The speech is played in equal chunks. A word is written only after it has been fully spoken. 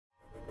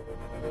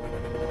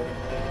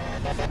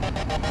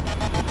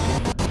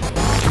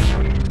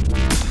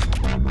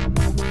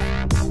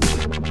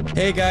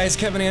Hey guys,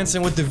 Kevin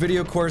Anson with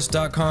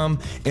thevideocourse.com.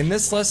 In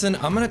this lesson,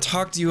 I'm going to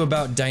talk to you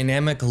about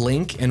dynamic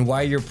link and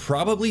why you're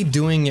probably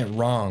doing it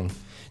wrong.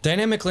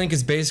 Dynamic link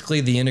is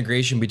basically the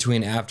integration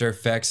between After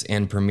Effects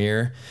and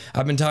Premiere.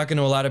 I've been talking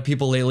to a lot of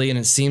people lately and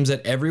it seems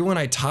that everyone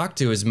I talk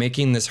to is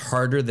making this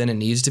harder than it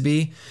needs to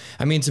be.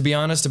 I mean, to be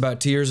honest,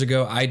 about 2 years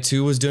ago, I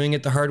too was doing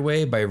it the hard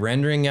way by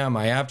rendering out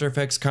my After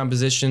Effects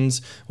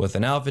compositions with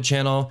an alpha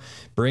channel,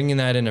 bringing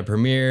that into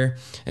Premiere,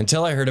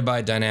 until I heard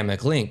about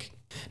dynamic link.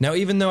 Now,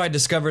 even though I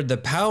discovered the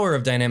power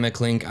of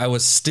dynamic link, I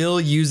was still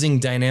using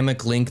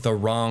dynamic link the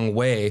wrong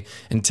way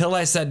until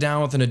I sat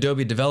down with an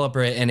Adobe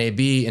developer at NAB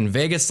in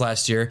Vegas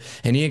last year,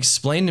 and he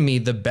explained to me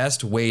the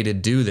best way to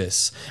do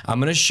this. I'm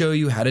going to show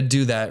you how to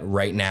do that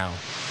right now.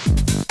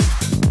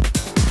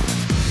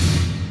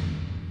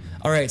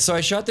 Alright, so I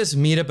shot this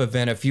meetup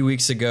event a few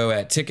weeks ago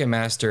at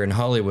Ticketmaster in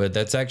Hollywood.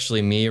 That's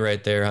actually me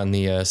right there on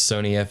the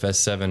Sony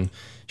FS7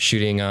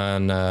 shooting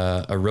on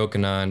a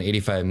Rokinon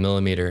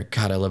 85mm.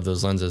 God, I love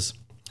those lenses.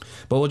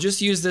 But we'll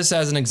just use this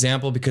as an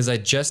example because I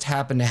just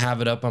happen to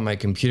have it up on my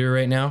computer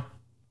right now.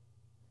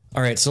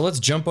 Alright, so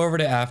let's jump over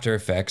to After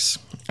Effects.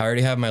 I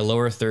already have my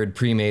lower third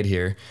pre-made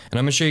here, and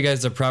I'm going to show you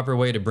guys the proper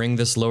way to bring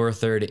this lower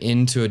third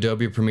into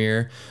Adobe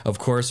Premiere, of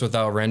course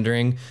without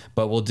rendering,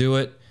 but we'll do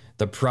it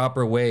the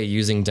proper way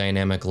using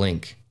dynamic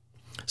link.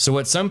 So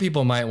what some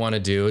people might want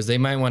to do is they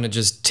might want to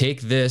just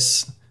take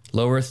this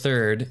lower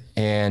third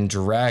and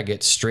drag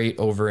it straight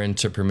over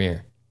into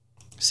Premiere.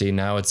 See,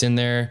 now it's in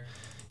there.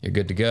 You're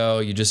good to go.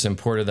 You just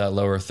imported that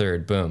lower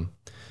third, boom.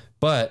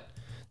 But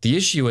the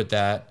issue with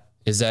that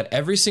is that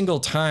every single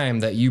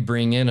time that you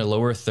bring in a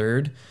lower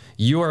third,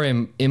 you are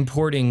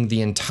importing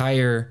the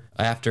entire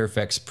After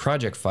Effects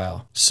project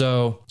file.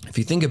 So if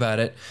you think about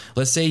it,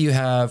 let's say you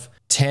have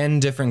 10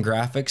 different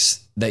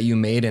graphics that you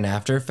made in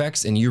After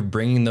Effects and you're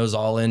bringing those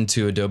all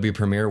into Adobe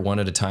Premiere one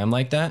at a time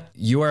like that,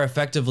 you are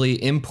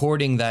effectively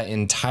importing that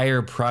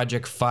entire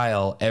project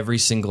file every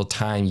single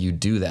time you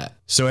do that.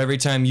 So every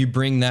time you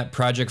bring that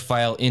project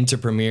file into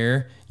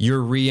Premiere,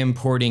 you're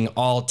re-importing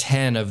all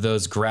 10 of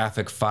those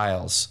graphic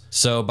files.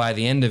 So by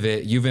the end of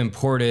it, you've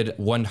imported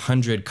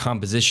 100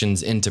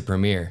 compositions into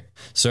Premiere.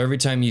 So every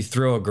time you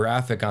throw a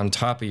graphic on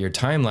top of your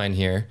timeline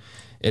here,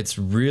 it's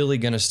really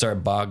going to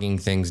start bogging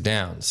things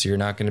down. So you're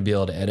not going to be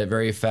able to edit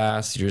very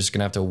fast. You're just going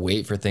to have to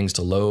wait for things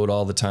to load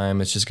all the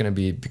time. It's just going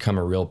to become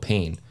a real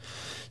pain.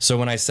 So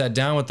when I sat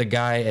down with the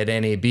guy at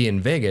NAB in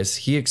Vegas,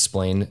 he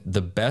explained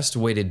the best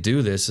way to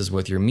do this is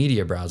with your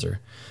media browser.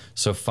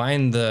 So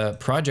find the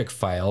project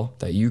file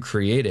that you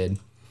created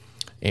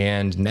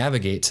and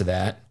navigate to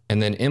that,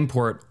 and then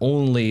import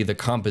only the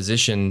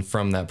composition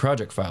from that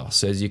project file.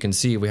 So as you can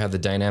see, we have the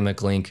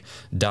dynamic link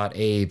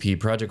 .aap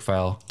project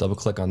file. Double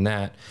click on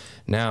that.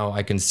 Now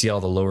I can see all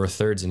the lower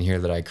thirds in here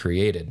that I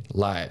created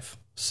live.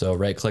 So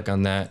right click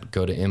on that,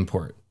 go to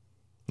import.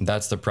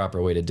 That's the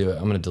proper way to do it.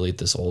 I'm going to delete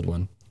this old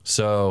one.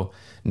 So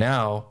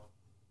now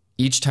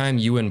each time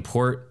you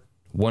import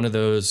one of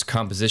those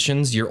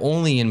compositions, you're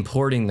only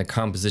importing the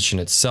composition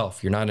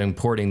itself. You're not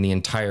importing the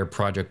entire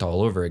project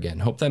all over again.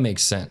 Hope that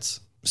makes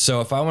sense.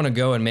 So if I want to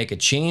go and make a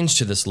change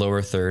to this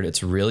lower third,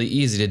 it's really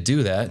easy to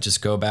do that.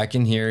 Just go back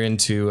in here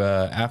into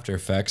After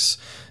Effects.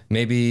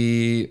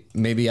 Maybe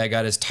I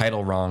got his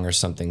title wrong or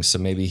something. So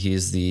maybe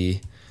he's the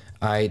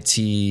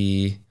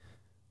IT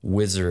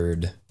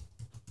wizard.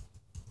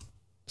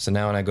 So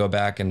now when I go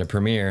back into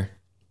Premiere,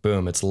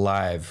 boom, it's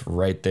live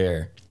right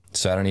there.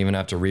 So I don't even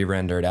have to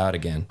re-render it out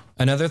again.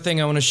 Another thing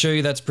I want to show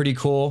you that's pretty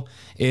cool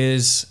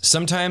is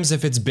sometimes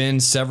if it's been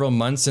several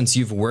months since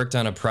you've worked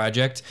on a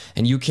project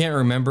and you can't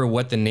remember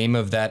what the name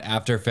of that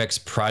After Effects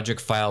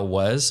project file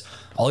was,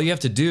 all you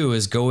have to do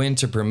is go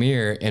into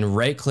Premiere and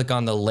right click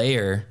on the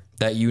layer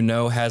that you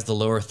know has the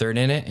lower third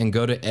in it and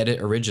go to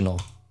Edit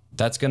Original.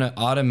 That's going to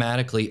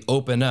automatically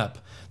open up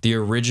the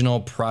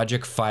original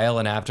project file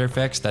in After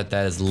Effects that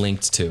is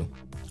linked to.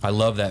 I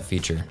love that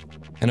feature.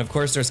 And of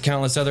course, there's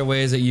countless other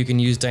ways that you can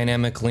use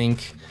dynamic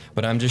link,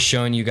 but I'm just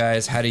showing you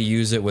guys how to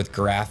use it with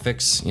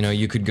graphics. You know,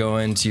 you could go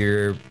into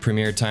your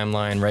Premiere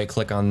timeline, right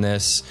click on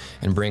this,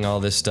 and bring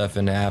all this stuff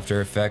into After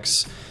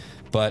Effects.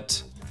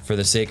 But for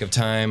the sake of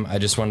time, I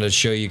just wanted to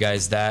show you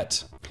guys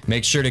that.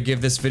 Make sure to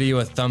give this video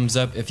a thumbs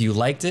up if you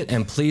liked it,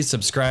 and please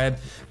subscribe.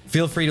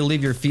 Feel free to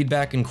leave your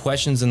feedback and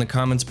questions in the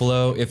comments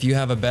below. If you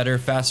have a better,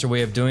 faster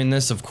way of doing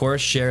this, of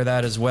course, share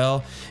that as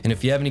well. And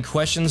if you have any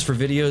questions for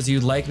videos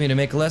you'd like me to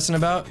make a lesson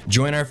about,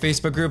 join our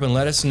Facebook group and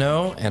let us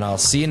know, and I'll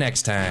see you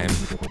next time.